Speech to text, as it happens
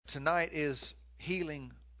tonight is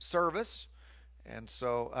healing service, and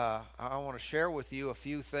so I want to share with you a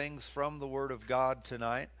few things from the Word of God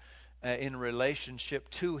tonight in relationship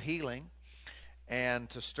to healing, and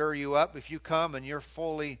to stir you up. If you come and you're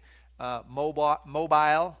fully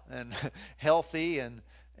mobile and healthy and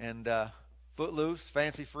footloose,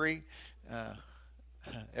 fancy free, uh,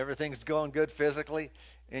 everything's going good physically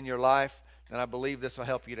in your life, then I believe this will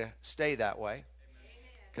help you to stay that way.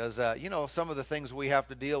 Because some of the things we have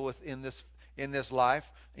to deal with in this life,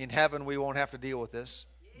 in heaven we won't have to deal with this.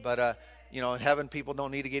 But in heaven people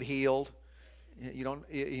don't need to get healed.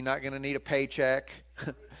 You're not going to need a paycheck.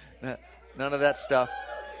 None of that stuff.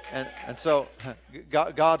 And so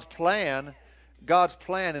God's plan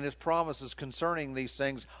and His promises concerning these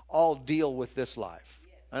things all deal with this life.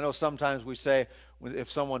 I know sometimes we say if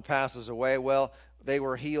someone passes away, well, they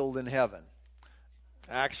were healed in heaven.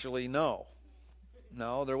 Actually, no.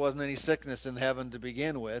 No, there wasn't any sickness in heaven to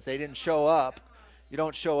begin with. They didn't show up. You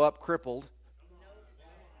don't show up crippled.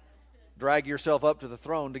 Drag yourself up to the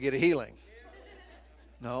throne to get a healing.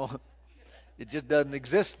 No, it just doesn't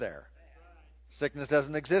exist there. Sickness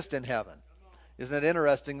doesn't exist in heaven. Isn't it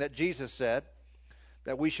interesting that Jesus said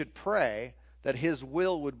that we should pray that His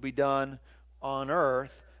will would be done on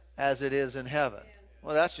earth as it is in heaven?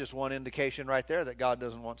 Well, that's just one indication right there that God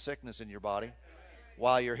doesn't want sickness in your body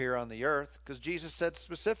while you're here on the earth, because Jesus said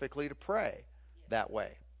specifically to pray that way.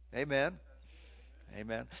 Amen.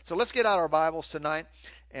 Amen. So let's get out our Bibles tonight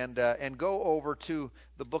and go over to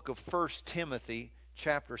the book of 1 Timothy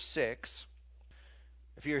chapter 6.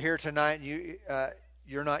 If you're here tonight and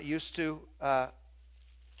you're not used to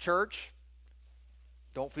church,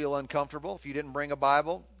 don't feel uncomfortable. If you didn't bring a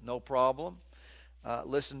Bible, no problem.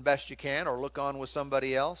 Listen best you can or look on with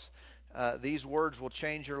somebody else. These words will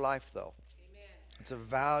change your life, though. It's a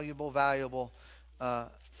valuable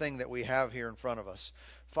thing that we have here in front of us.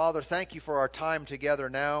 Father, thank you for our time together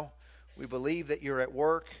now. We believe that you're at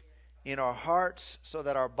work in our hearts so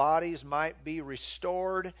that our bodies might be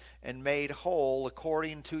restored and made whole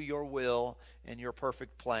according to your will and your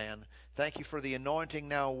perfect plan. Thank you for the anointing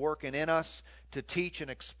now working in us to teach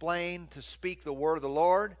and explain, to speak the word of the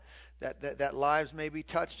Lord, that lives may be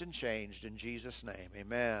touched and changed in Jesus' name.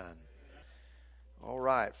 Amen. All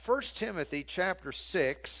right, 1 Timothy chapter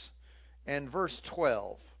 6 and verse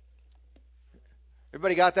 12.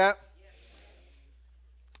 Everybody got that?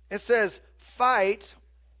 It says, fight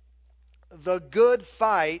the good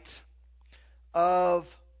fight of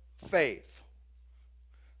faith.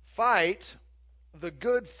 Fight the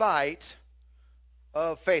good fight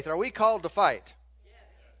of faith. Are we called to fight? Yes.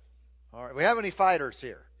 All right, we have any fighters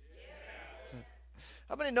here?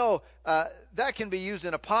 How many know that can be used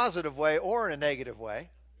in a positive way or in a negative way?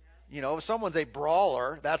 If someone's a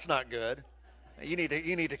brawler, that's not good. You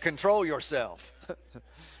need to control yourself.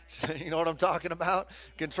 You know what I'm talking about?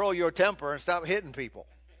 Control your temper and stop hitting people.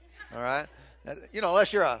 All right?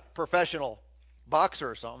 Unless you're a professional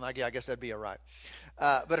boxer or something, I guess that'd be all right.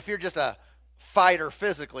 But if you're just a fighter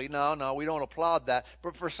physically, no, we don't applaud that.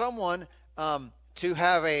 But for someone to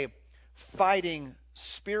have a fighting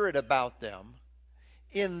spirit about them,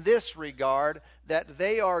 in this regard, that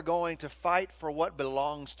they are going to fight for what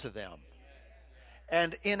belongs to them,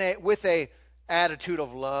 and with a attitude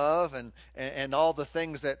of love and all the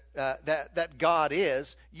things that God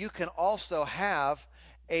is, you can also have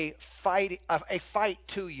a fight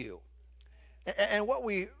to you. And what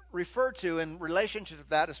we refer to in relationship to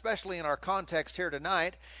that, especially in our context here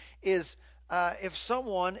tonight, is if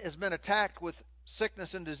someone has been attacked with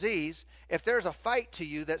sickness and disease, if there's a fight to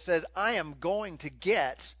you that says, I am going to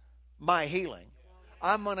get my healing,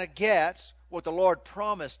 I'm going to get what the Lord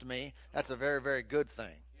promised me, that's a very, very good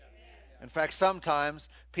thing. In fact, sometimes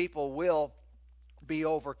people will be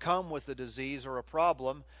overcome with a disease or a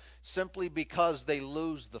problem simply because they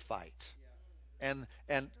lose the fight. And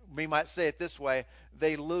we might say it this way,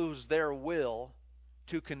 they lose their will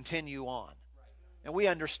to continue on. And we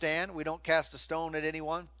understand, we don't cast a stone at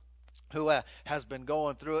anyone who has been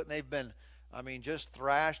going through it, and they've been, just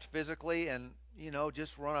thrashed physically, and,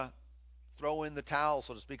 just want to throw in the towel,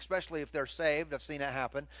 so to speak, especially if they're saved. I've seen it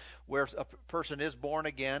happen where a person is born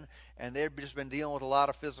again, and they've just been dealing with a lot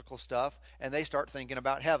of physical stuff, and they start thinking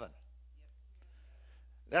about heaven.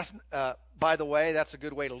 That's, by the way, that's a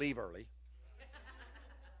good way to leave early.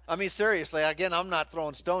 Seriously, again, I'm not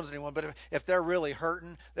throwing stones at anyone, but if they're really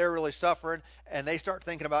hurting, they're really suffering, and they start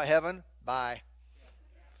thinking about heaven, bye.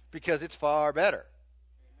 Because it's far better.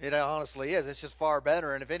 It honestly is. It's just far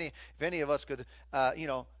better. And if any of us could,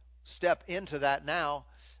 step into that now,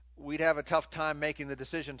 we'd have a tough time making the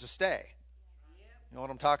decision to stay. You know what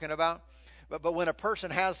I'm talking about? But when a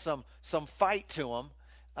person has some fight to them,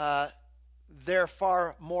 uh, they're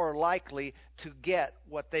far more likely to get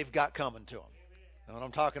what they've got coming to them. And what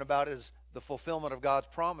I'm talking about is the fulfillment of God's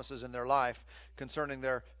promises in their life concerning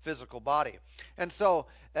their physical body. And so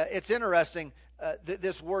it's interesting,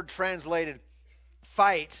 this word translated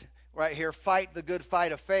fight right here, fight the good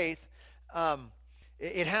fight of faith,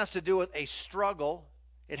 it has to do with a struggle.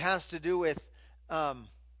 It has to do with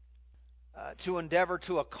to endeavor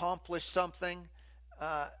to accomplish something.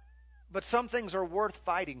 But some things are worth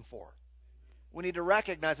fighting for. We need to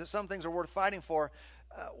recognize that some things are worth fighting for.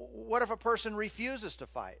 What if a person refuses to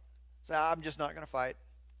fight? Say, I'm just not going to fight.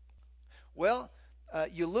 Well,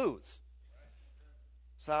 you lose.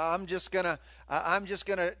 So I'm just gonna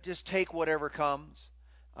just take whatever comes.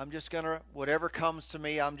 Whatever comes to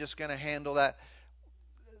me, I'm just gonna handle that.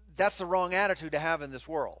 That's the wrong attitude to have in this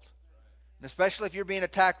world. And especially if you're being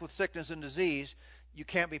attacked with sickness and disease, you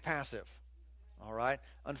can't be passive. All right?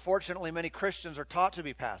 Unfortunately, many Christians are taught to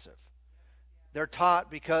be passive. They're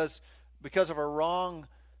taught because of a wrong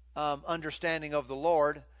understanding of the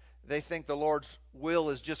Lord. They think the Lord's will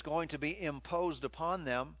is just going to be imposed upon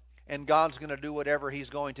them, and God's going to do whatever He's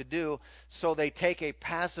going to do. So they take a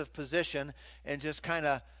passive position and just kind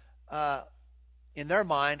of, in their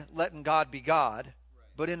mind, letting God be God.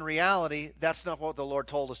 But in reality, that's not what the Lord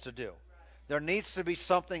told us to do. There needs to be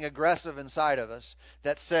something aggressive inside of us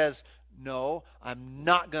that says, no, I'm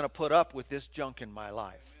not going to put up with this junk in my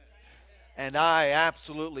life. And I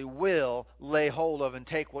absolutely will lay hold of and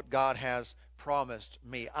take what God has promised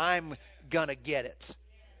me. I'm going to get it.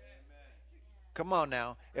 Come on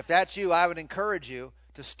now. If that's you, I would encourage you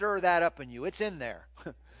to stir that up in you. It's in there.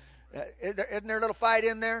 Isn't there a little fight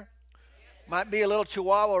in there? Might be a little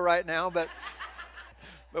chihuahua right now, but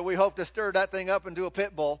we hope to stir that thing up into a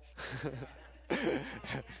pit bull.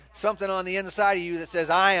 Something on the inside of you that says,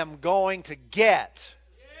 I am going to get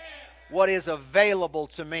what is available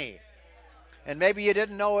to me. And maybe you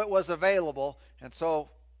didn't know it was available, and so,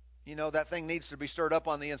 that thing needs to be stirred up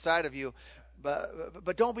on the inside of you.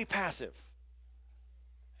 But don't be passive.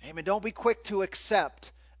 Amen. Don't be quick to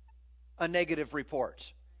accept a negative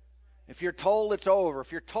report. If you're told it's over,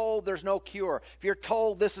 if you're told there's no cure, if you're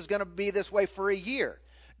told this is going to be this way for a year,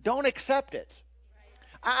 don't accept it.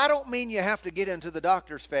 I don't mean you have to get into the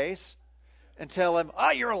doctor's face and tell him,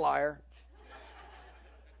 you're a liar.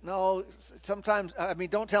 No, sometimes,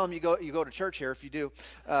 don't tell him you go to church here if you do.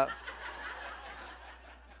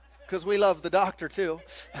 Because we love the doctor too.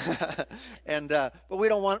 But we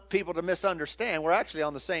don't want people to misunderstand. We're actually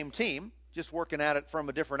on the same team, just working at it from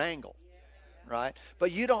a different angle. Right?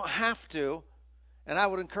 But you don't have to, and I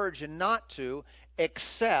would encourage you not to,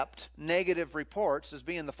 accept negative reports as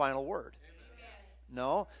being the final word.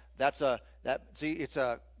 No, it's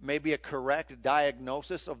maybe a correct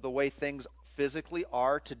diagnosis of the way things physically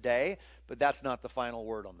are today, but that's not the final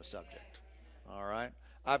word on the subject. All right?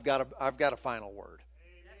 I've got a final word.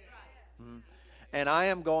 And I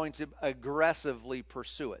am going to aggressively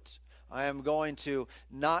pursue it. I am going to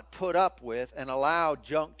not put up with and allow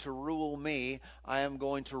junk to rule me. I am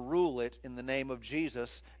going to rule it in the name of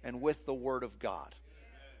Jesus and with the Word of God.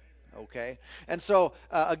 Okay? And so,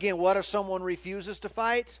 again, what if someone refuses to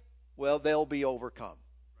fight? Well, they'll be overcome.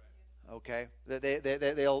 Okay?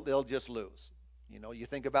 They'll just lose. You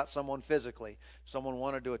think about someone physically. Someone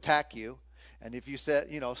wanted to attack you, and if you said,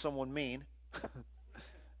 someone mean,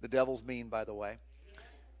 the devil's mean, by the way.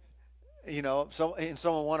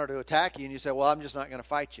 Someone wanted to attack you, and you say, well, I'm just not going to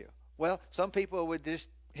fight you. Well, some people would just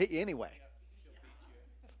hit you anyway.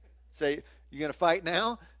 Say, you going to fight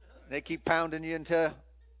now? They keep pounding you until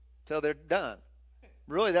they're done.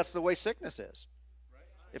 Really, that's the way sickness is.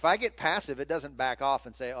 If I get passive, it doesn't back off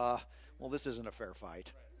and say, well, this isn't a fair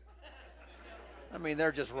fight.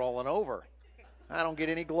 They're just rolling over. I don't get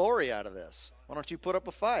any glory out of this. Why don't you put up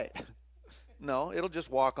a fight? No, it'll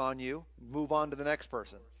just walk on you, move on to the next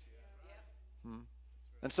person.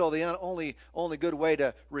 And so the only good way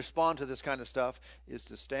to respond to this kind of stuff is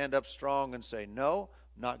to stand up strong and say, no,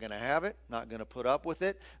 not going to have it, not going to put up with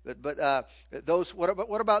it. But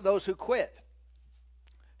what about those who quit?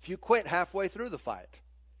 If you quit halfway through the fight,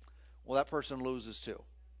 well, that person loses too.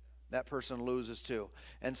 That person loses too.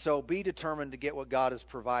 And so be determined to get what God has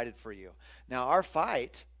provided for you. Now, our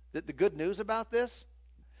fight, the good news about this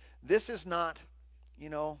is not,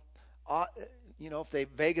 if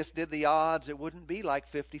Vegas did the odds, it wouldn't be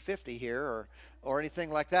like 50-50 here or anything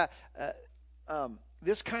like that.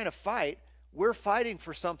 This kind of fight, we're fighting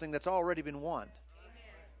for something that's already been won.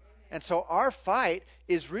 And so our fight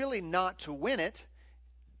is really not to win it.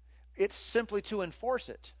 It's simply to enforce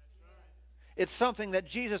it. It's something that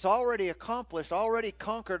Jesus already accomplished, already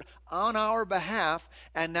conquered on our behalf,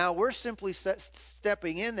 and now we're simply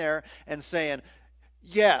stepping in there and saying,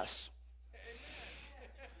 yes,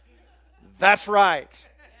 that's right.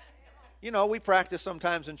 You know, we practice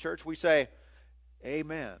sometimes in church, we say,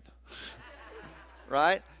 amen.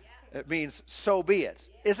 Right? It means, so be it.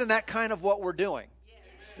 Isn't that kind of what we're doing?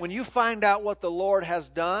 When you find out what the Lord has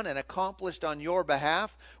done and accomplished on your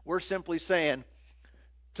behalf, we're simply saying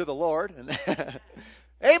to the Lord,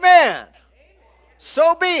 amen.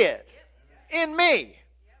 So be it in me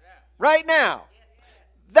right now.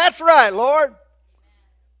 That's right, Lord.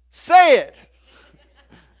 Say it.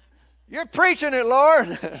 You're preaching it,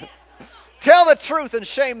 Lord. Tell the truth and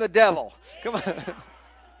shame the devil. Come on.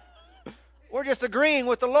 We're just agreeing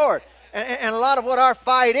with the Lord. And a lot of what our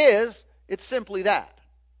fight is, it's simply that.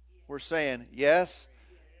 We're saying yes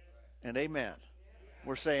and amen.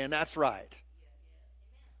 We're saying that's right.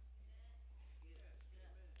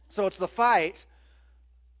 So it's the fight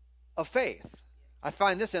of faith. I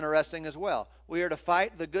find this interesting as well. We are to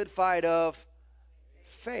fight the good fight of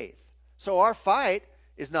faith. So our fight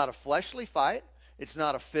is not a fleshly fight. It's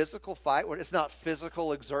not a physical fight. It's not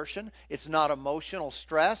physical exertion. It's not emotional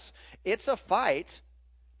stress. It's a fight.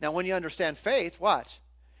 Now, when you understand faith, watch.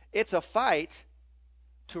 It's a fight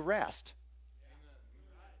to rest.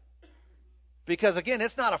 Because, again,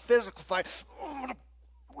 it's not a physical fight. Oh, I'm going to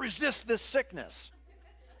resist this sickness.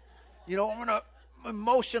 I'm going to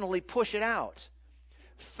emotionally push it out.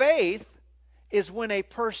 Faith is when a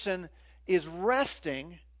person is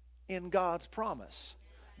resting in God's promise.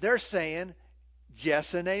 They're saying,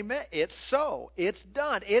 yes and amen. It's so. It's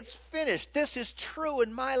done. It's finished. This is true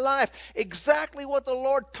in my life. Exactly what the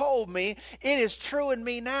Lord told me, it is true in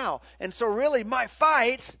me now. And so really my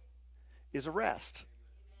fight is a rest.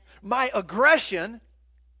 My aggression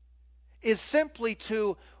is simply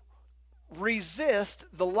to resist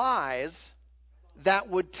the lies that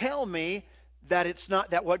would tell me that it's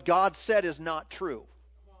not, that what God said is not true.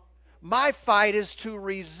 My fight is to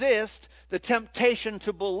resist the temptation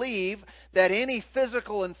to believe that any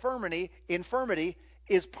physical infirmity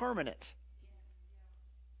is permanent.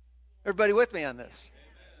 Everybody with me on this?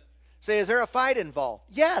 Say, is there a fight involved?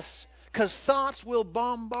 Yes, because thoughts will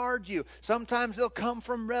bombard you. Sometimes they'll come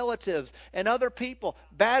from relatives and other people,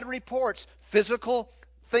 bad reports, physical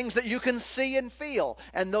things that you can see and feel.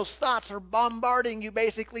 And those thoughts are bombarding you,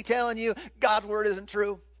 basically telling you God's word isn't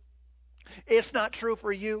true. It's not true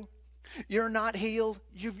for you. You're not healed.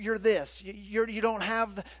 You're this. You don't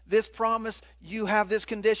have this promise. You have this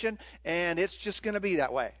condition, and it's just going to be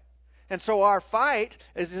that way. And so our fight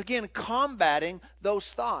is, again, combating those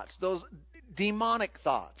thoughts, those demonic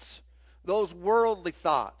thoughts, those worldly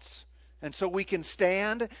thoughts. And so we can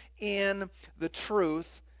stand in the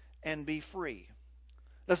truth and be free.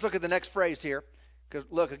 Let's look at the next phrase here. Because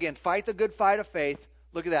look, again, fight the good fight of faith.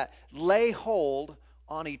 Look at that. Lay hold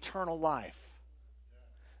on eternal life.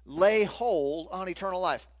 Lay hold on eternal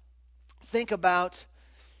life. Think about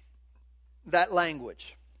that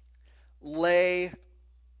language. Lay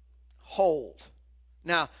hold.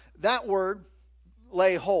 Now, that word,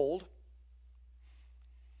 lay hold,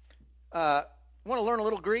 want to learn a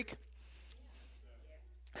little Greek?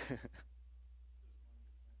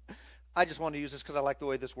 I just want to use this because I like the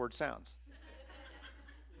way this word sounds.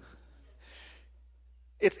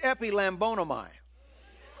 It's epilambonomai.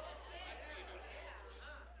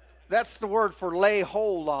 That's the word for lay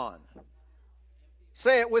hold on.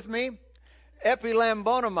 Say it with me.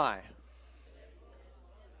 Epilambonomai.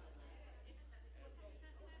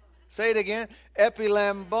 Say it again.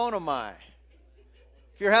 Epilambonomai.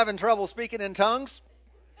 If you're having trouble speaking in tongues,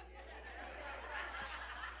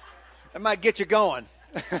 that might get you going.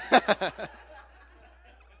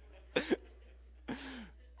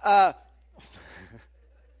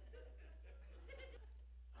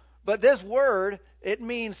 But this word, it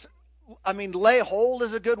means, lay hold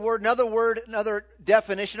is a good word. Another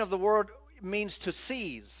definition of the word means to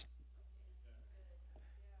seize.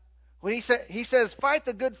 When he says, fight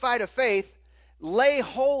the good fight of faith, lay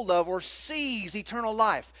hold of or seize eternal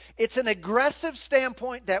life. It's an aggressive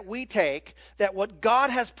standpoint that we take, that what God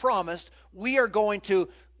has promised, we are going to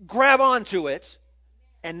grab onto it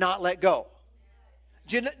and not let go.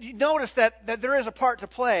 Do you notice that there is a part to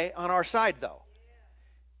play on our side, though?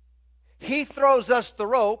 He throws us the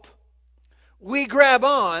rope, we grab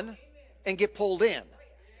on and get pulled in.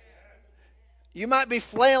 You might be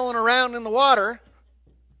flailing around in the water.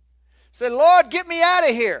 Say, Lord, get me out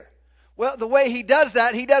of here. Well, the way he does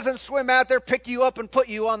that, he doesn't swim out there, pick you up, and put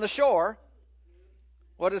you on the shore.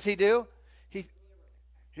 What does he do?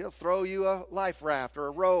 He'll throw you a life raft or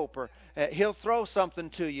a rope, or he'll throw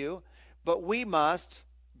something to you. but we must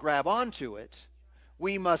grab onto it.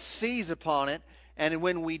 We must seize upon it. And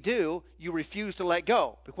when we do, you refuse to let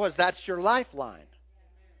go because that's your lifeline.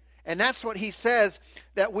 And that's what he says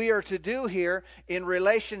that we are to do here in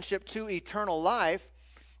relationship to eternal life.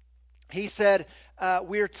 He said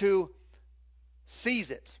we're to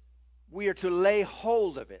seize it. We are to lay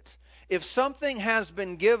hold of it. If something has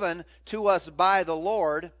been given to us by the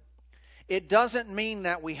Lord, it doesn't mean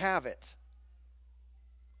that we have it.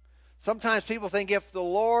 Sometimes people think if the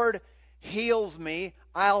Lord heals me,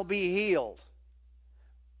 I'll be healed.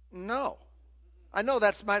 No. I know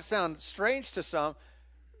that might sound strange to some.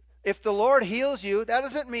 If the Lord heals you, that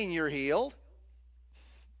doesn't mean you're healed.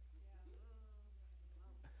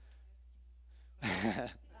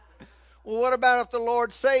 Well, what about if the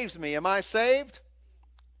Lord saves me? Am I saved?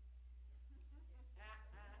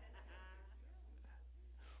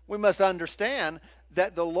 We must understand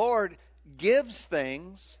that the Lord gives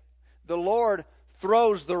things. The Lord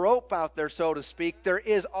throws the rope out there, so to speak. There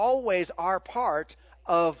is always our part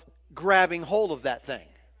of grabbing hold of that thing.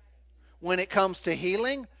 When it comes to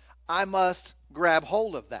healing, I must grab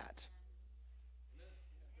hold of that.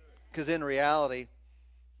 Because in reality,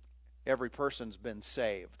 every person's been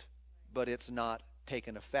saved, but it's not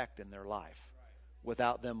taken effect in their life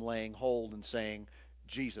without them laying hold and saying,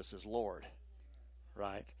 Jesus is Lord.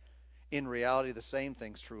 Right? In reality, the same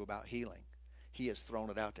thing's true about healing. He has thrown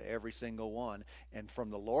it out to every single one. And from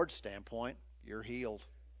the Lord's standpoint, you're healed.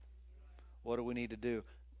 What do we need to do?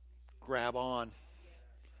 Grab on.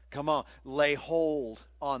 Come on, lay hold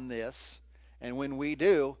on this. And when we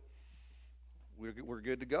do, we're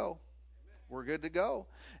good to go. We're good to go.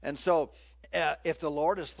 And so, if the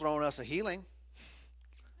Lord has thrown us a healing,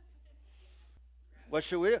 what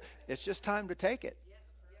should we do? It's just time to take it.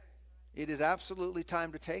 It is absolutely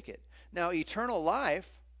time to take it. Now, eternal life,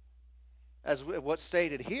 as what's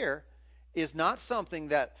stated here, is not something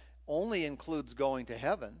that only includes going to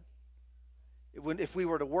heaven. If we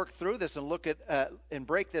were to work through this and look at and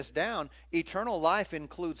break this down, eternal life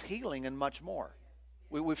includes healing and much more.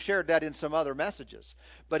 We've shared that in some other messages.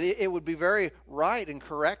 But it would be very right and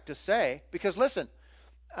correct to say, because listen,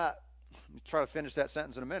 let me try to finish that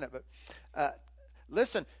sentence in a minute, but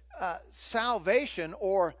listen, salvation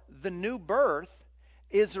or the new birth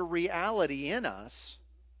is a reality in us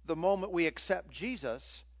the moment we accept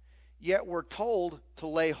Jesus, yet we're told to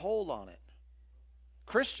lay hold on it.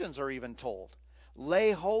 Christians are even told,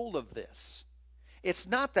 lay hold of this. It's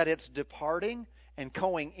not that it's departing and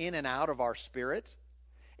going in and out of our spirit.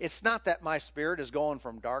 It's not that my spirit is going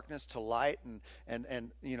from darkness to light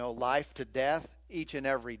and life to death each and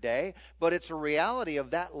every day, but it's a reality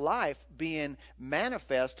of that life being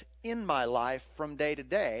manifest in my life from day to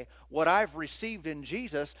day. What I've received in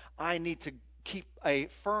Jesus, I need to keep a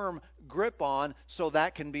firm grip on so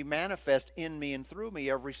that can be manifest in me and through me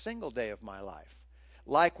every single day of my life.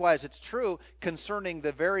 Likewise, it's true concerning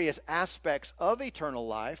the various aspects of eternal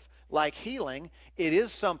life, like healing. It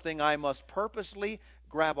is something I must purposely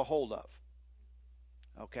grab a hold of.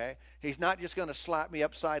 Okay? He's not just going to slap me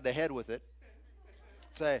upside the head with it.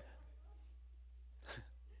 Say,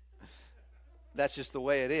 that's just the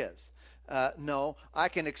way it is. No, I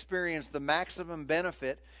can experience the maximum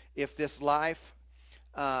benefit if this life,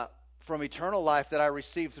 from eternal life that I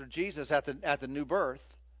received through Jesus at the new birth,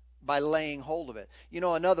 by laying hold of it. You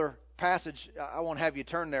know, another passage, I won't have you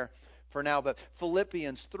turn there for now, but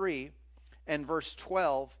Philippians 3 and verse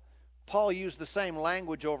 12, Paul used the same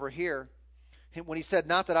language over here when he said,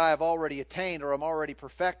 not that I have already attained or am already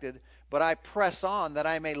perfected, but I press on that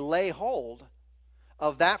I may lay hold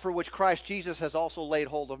of that for which Christ Jesus has also laid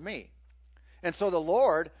hold of me. And so the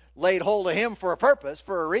Lord laid hold of him for a purpose,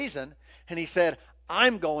 for a reason, and he said,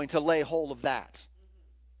 I'm going to lay hold of that.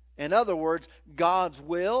 In other words, God's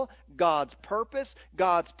will, God's purpose,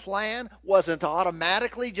 God's plan wasn't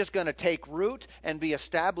automatically just going to take root and be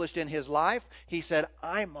established in his life. He said,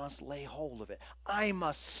 I must lay hold of it. I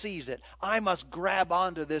must seize it. I must grab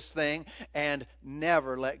onto this thing and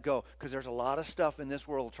never let go. Because there's a lot of stuff in this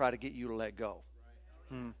world to try to get you to let go.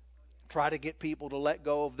 Try to get people to let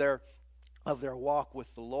go of their walk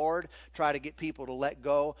with the Lord. Try to get people to let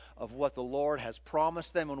go of what the Lord has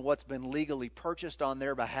promised them and what's been legally purchased on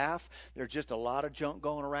their behalf. There's just a lot of junk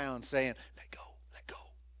going around saying, let go, let go,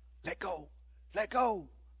 let go, let go,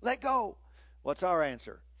 let go. What's our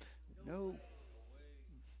answer? No.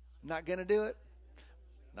 Not going to do it.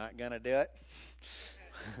 Not going to do it.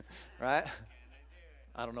 Right?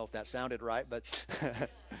 I don't know if that sounded right, but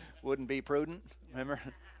wouldn't be prudent. Remember?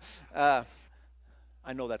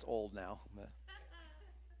 I know that's old now.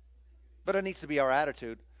 But it needs to be our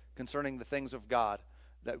attitude concerning the things of God.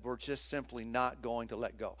 that we're just simply not going to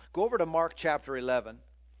let go. Go over to Mark chapter 11.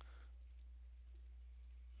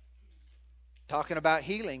 Talking about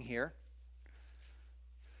healing here.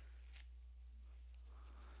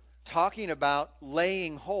 Talking about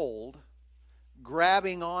laying hold,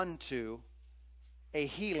 grabbing onto a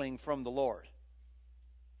healing from the Lord.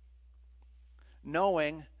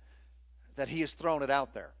 Knowing that He has thrown it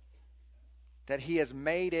out there. That He has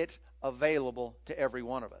made it available to every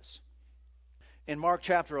one of us. In Mark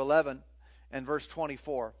chapter 11 and verse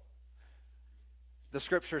 24, the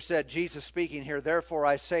scripture said, Jesus speaking here, therefore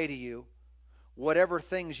I say to you, whatever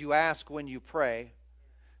things you ask when you pray,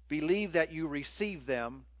 believe that you receive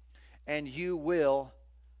them, and you will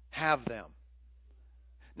have them.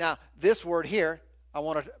 Now, this word here, I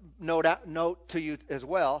want to note to you as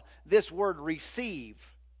well, this word receive.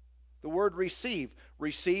 The word receive.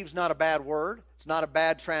 Receive's not a bad word. It's not a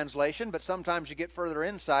bad translation, but sometimes you get further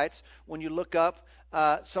insights when you look up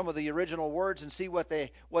some of the original words and see what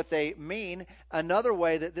they mean. Another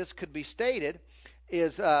way that this could be stated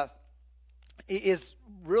is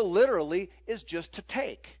real literally is just to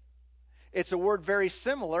take. It's a word very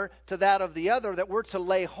similar to that of the other that we're to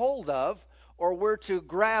lay hold of, or we're to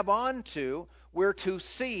grab onto, we're to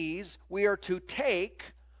seize, we are to take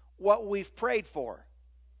what we've prayed for.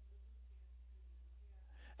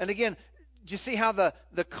 And again, do you see how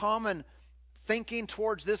the common thinking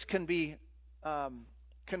towards this can be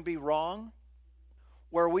wrong?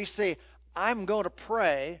 Where we say, I'm going to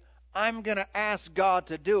pray, I'm going to ask God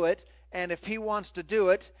to do it, and if He wants to do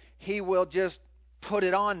it, He will just put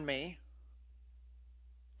it on me,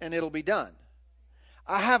 and it'll be done.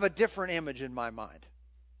 I have a different image in my mind.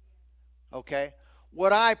 Okay?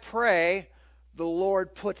 What I pray, the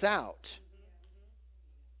Lord puts out.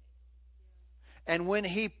 And when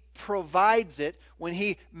He provides it, when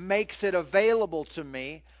He makes it available to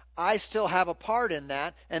me, I still have a part in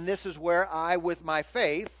that. And this is where I, with my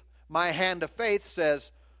faith, my hand of faith says,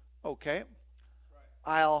 okay,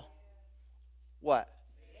 I'll, what?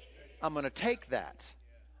 I'm going to take that.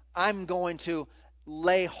 I'm going to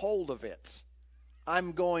lay hold of it.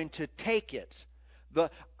 I'm going to take it.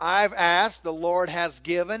 I've asked, the Lord has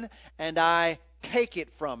given, and I take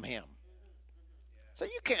it from Him. So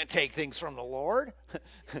you can't take things from the Lord.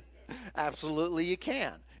 Absolutely you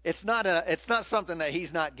can. It's not something that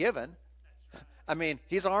He's not given. I mean,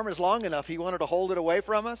 His arm is long enough. He wanted to hold it away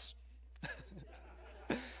from us.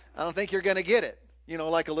 I don't think you're going to get it. You know,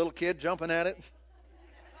 like a little kid jumping at it.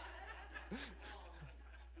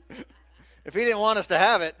 If He didn't want us to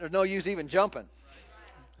have it, there's no use even jumping.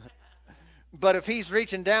 But if He's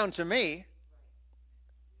reaching down to me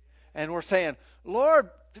and we're saying, Lord,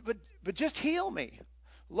 but just heal me.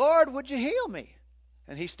 Lord, would you heal me?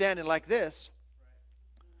 And He's standing like this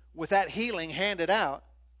with that healing handed out.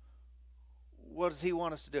 What does He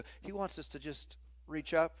want us to do? He wants us to just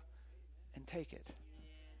reach up and take it.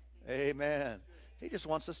 Amen. He just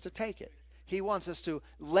wants us to take it. He wants us to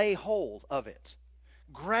lay hold of it.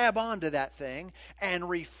 Grab onto that thing and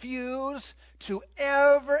refuse to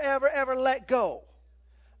ever let go.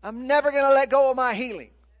 I'm never going to let go of my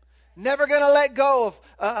healing. Never going to let go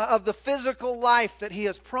of the physical life that He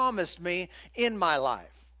has promised me in my life.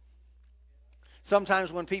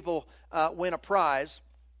 Sometimes when people win a prize,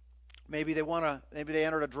 maybe they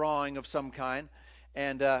entered a drawing of some kind,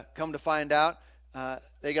 and come to find out,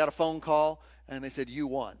 they got a phone call and they said, you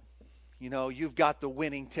won. You know, you've got the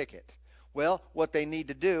winning ticket. Well, what they need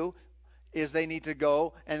to do is they need to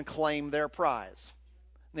go and claim their prize.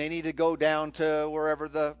 They need to go down to wherever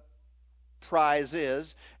the prize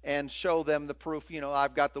is and show them the proof. You know,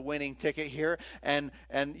 I've got the winning ticket here. And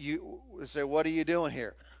you say, what are you doing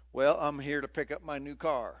here? Well, I'm here to pick up my new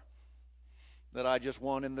car that I just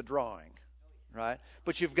won in the drawing. Right?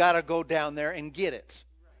 But you've got to go down there and get it.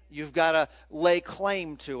 You've got to lay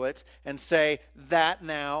claim to it and say, that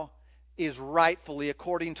now is rightfully,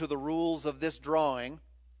 according to the rules of this drawing,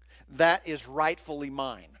 that is rightfully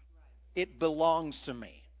mine. It belongs to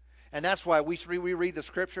me. And that's why we read the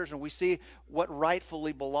scriptures and we see what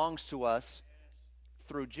rightfully belongs to us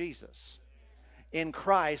through Jesus. In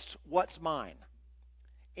Christ, what's mine?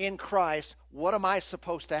 In Christ, what am I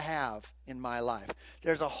supposed to have in my life?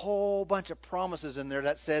 There's a whole bunch of promises in there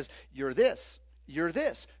that says, you're this. You're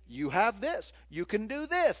this. You have this. You can do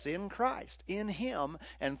this in Christ, in Him,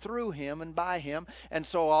 and through Him, and by Him. And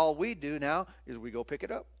so all we do now is we go pick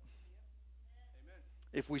it up. Amen.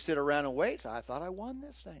 If we sit around and wait, I thought I won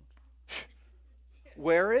this thing.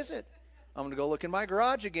 Where is it? I'm going to go look in my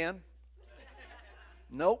garage again.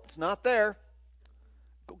 Nope, it's not there.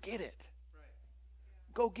 Go get it.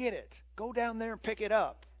 Go get it. Go down there and pick it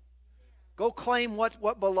up. Go claim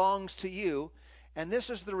what belongs to you. And this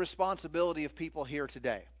is the responsibility of people here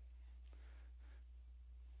today.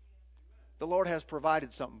 The Lord has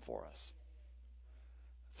provided something for us.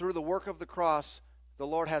 Through the work of the cross, the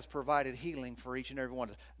Lord has provided healing for each and every one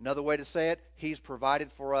of us. Another way to say it, He's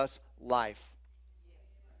provided for us life.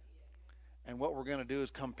 And what we're going to do is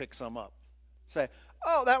come pick some up. Say,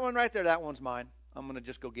 oh, that one right there, that one's mine. I'm going to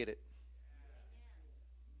just go get it.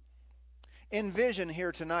 Envision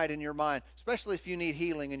here tonight in your mind, especially if you need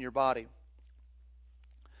healing in your body.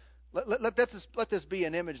 Let this be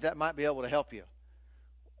an image that might be able to help you.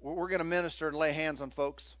 We're going to minister and lay hands on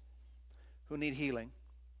folks who need healing.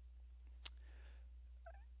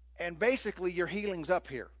 And basically, your healing's up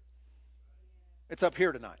here. It's up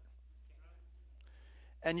here tonight.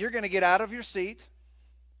 And you're going to get out of your seat,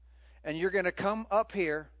 and you're going to come up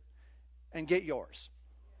here and get yours.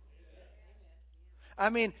 I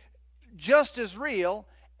mean, just as real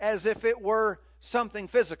as if it were something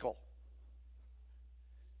physical.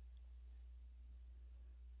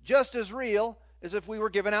 Just as real as if we were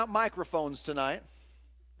giving out microphones tonight,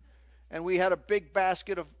 and we had a big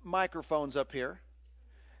basket of microphones up here.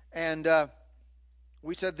 And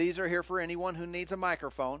we said these are here for anyone who needs a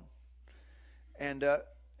microphone. And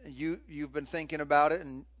you've been thinking about it,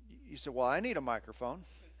 and you said, well, I need a microphone.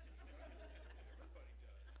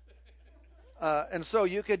 And so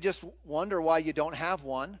you could just wonder why you don't have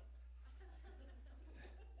one.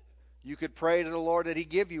 You could pray to the Lord that He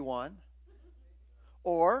give you one.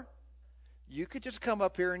 Or you could just come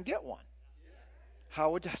up here and get one. How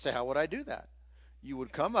would I do that? You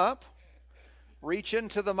would come up, reach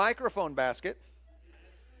into the microphone basket,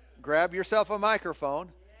 grab yourself a microphone,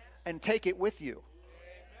 and take it with you.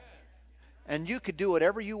 And you could do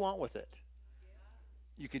whatever you want with it.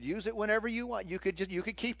 You could use it whenever you want. You could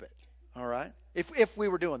keep it. All right? If we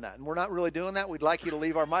were doing that, and we're not really doing that, we'd like you to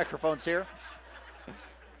leave our microphones here.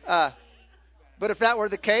 But if that were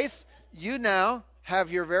the case, you now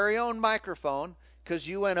have your very own microphone because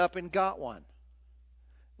you went up and got one.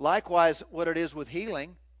 Likewise, what it is with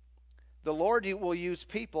healing, the Lord will use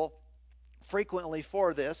people frequently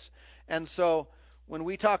for this. And so when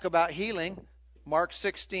we talk about healing, Mark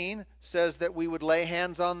 16 says that we would lay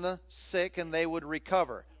hands on the sick and they would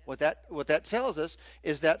recover. What that tells us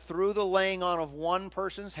is that through the laying on of one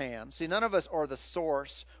person's hands, see, none of us are the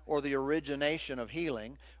source or the origination of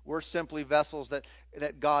healing. We're simply vessels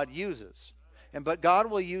that God uses. But God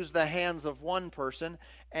will use the hands of one person,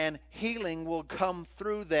 and healing will come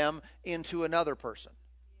through them into another person.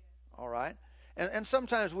 All right? And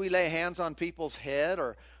sometimes we lay hands on people's head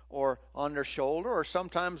or on their shoulder, or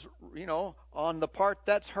sometimes, on the part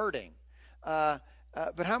that's hurting. But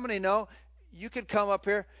how many know you could come up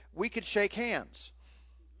here, we could shake hands.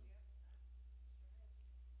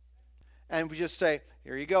 And we just say,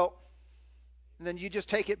 here you go. And then you just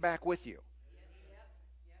take it back with you.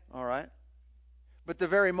 All right? But the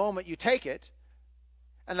very moment you take it,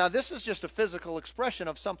 and now this is just a physical expression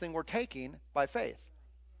of something we're taking by faith.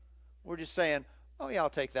 We're just saying, oh yeah, I'll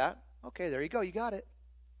take that. Okay, there you go, you got it.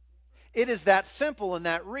 It is that simple and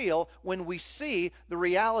that real when we see the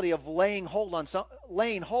reality of laying hold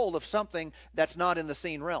of something that's not in the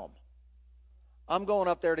seen realm. I'm going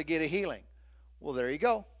up there to get a healing. Well, there you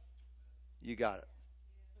go. You got it.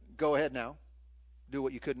 Go ahead now. Do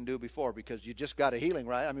what you couldn't do before because you just got a healing,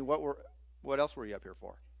 right? I mean, what else were you up here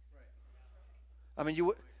for? I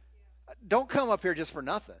mean, don't come up here just for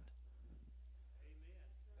nothing.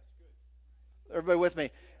 Everybody with me?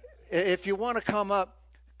 If you want to come up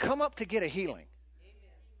to get a healing.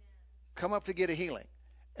 Come up to get a healing.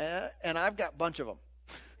 And I've got a bunch of them.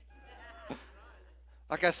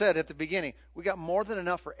 Like I said at the beginning, we got more than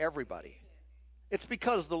enough for everybody. It's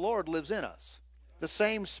because the Lord lives in us. The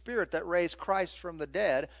same Spirit that raised Christ from the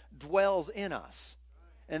dead dwells in us.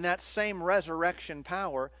 And that same resurrection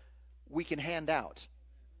power we can hand out.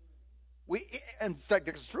 In fact,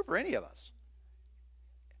 it's true for any of us.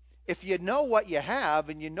 If you know what you have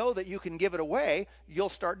and you know that you can give it away, you'll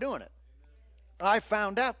start doing it. I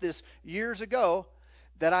found out this years ago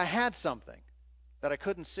that I had something that I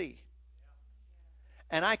couldn't see.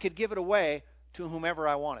 And I could give it away to whomever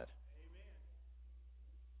I wanted.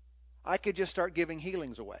 I could just start giving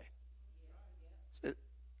healings away.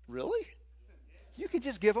 Really? You can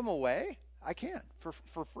just give them away? I can,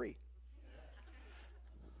 for free.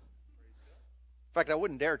 In fact, I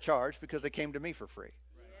wouldn't dare charge because they came to me for free.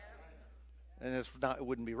 And it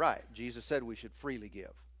wouldn't be right. Jesus said we should freely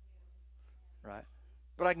give. Right?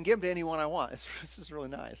 But I can give them to anyone I want. This is really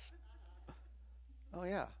nice. Oh,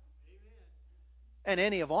 yeah. And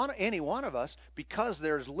any one of us, because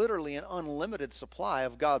there's literally an unlimited supply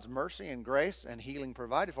of God's mercy and grace and healing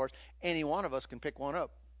provided for us, any one of us can pick one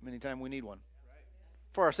up anytime we need one.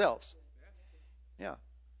 for ourselves. Yeah.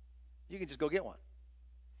 You can just go get one.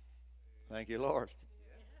 Thank you, Lord.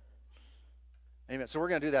 Amen. So we're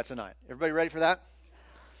going to do that tonight. Everybody ready for that?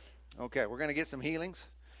 Okay, we're going to get some healings.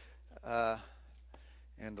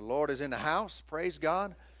 And the Lord is in the house. Praise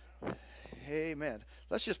God. Amen.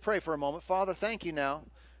 Let's just pray for a moment. Father, thank you now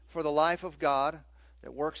for the life of God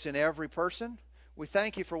that works in every person. We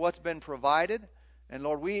thank you for what's been provided. And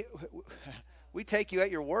Lord, we take you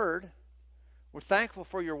at your word. We're thankful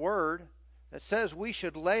for your word that says we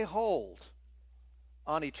should lay hold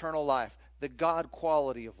on eternal life, the God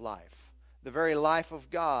quality of life, the very life of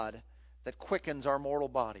God that quickens our mortal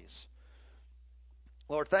bodies.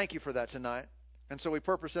 Lord, thank you for that tonight. And so we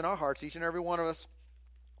purpose in our hearts, each and every one of us,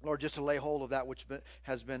 Lord, just to lay hold of that which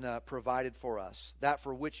has been provided for us, that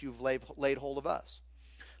for which you've laid hold of us.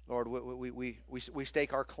 Lord, we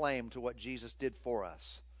stake our claim to what Jesus did for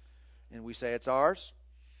us. And we say it's ours.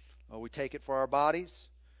 We take it for our bodies.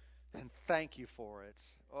 And thank you for it.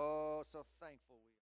 Oh, so thankful.